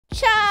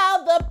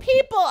the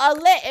people are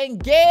letting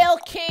Gayle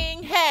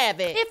King have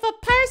it. If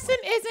a person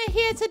isn't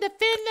here to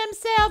defend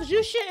themselves,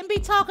 you shouldn't be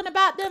talking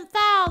about them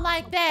foul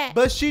like that.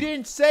 But she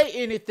didn't say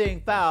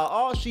anything foul.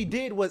 All she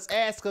did was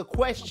ask a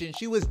question.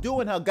 She was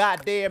doing her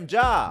goddamn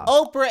job.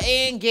 Oprah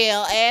and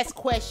Gayle ask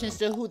questions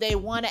to who they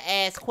want to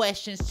ask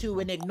questions to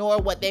and ignore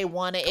what they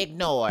want to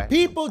ignore.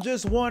 People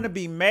just want to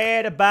be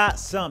mad about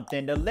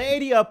something. The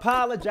lady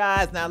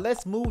apologized. Now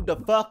let's move the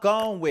fuck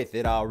on with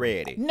it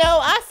already. No,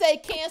 I say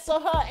cancel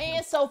her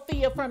and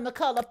Sophia from The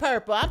Color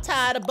Purple. I'm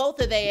tired of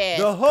both of their ass.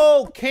 The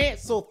whole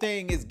cancel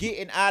thing is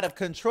getting out of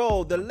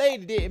control. The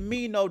lady didn't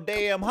mean no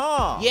damn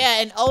harm.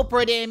 Yeah, and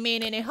Oprah didn't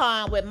mean any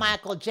harm with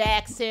Michael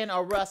Jackson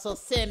or Russell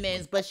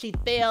Simmons, but she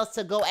fails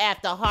to go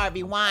after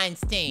Harvey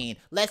Weinstein.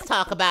 Let's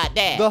talk about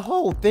that. The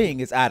whole thing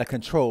is out of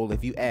control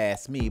if you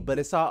ask me, but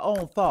it's our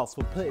own faults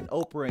for putting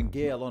Oprah and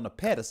Gayle on a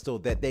pedestal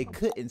that they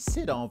couldn't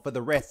sit on for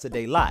the rest of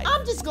their life.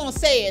 I'm just gonna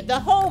say it, the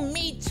whole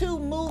Me Too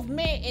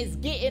movement is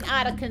getting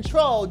out of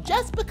control.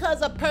 Just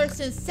because a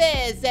person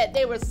says that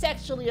they were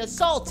sexually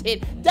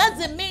assaulted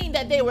doesn't mean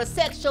that they were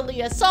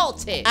sexually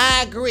assaulted.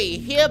 I agree,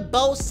 hear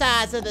both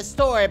sides of the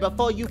story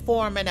before you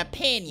form an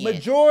opinion.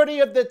 Majority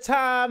of the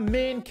time,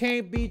 men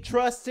can't be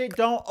trusted.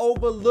 Don't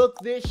overlook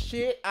this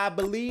shit. I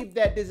believe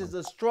that this is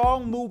a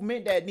strong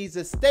movement that needs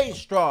to stay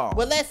strong.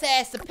 Well, let's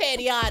ask the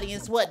petty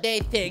audience what they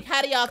think.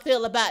 How do y'all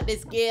feel about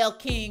this Gayle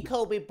King,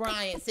 Kobe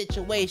Bryant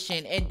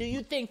situation? And do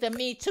you think the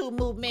Me Too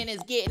movement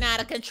is getting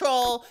out of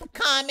control?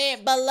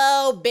 Comment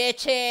below,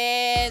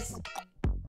 bitches.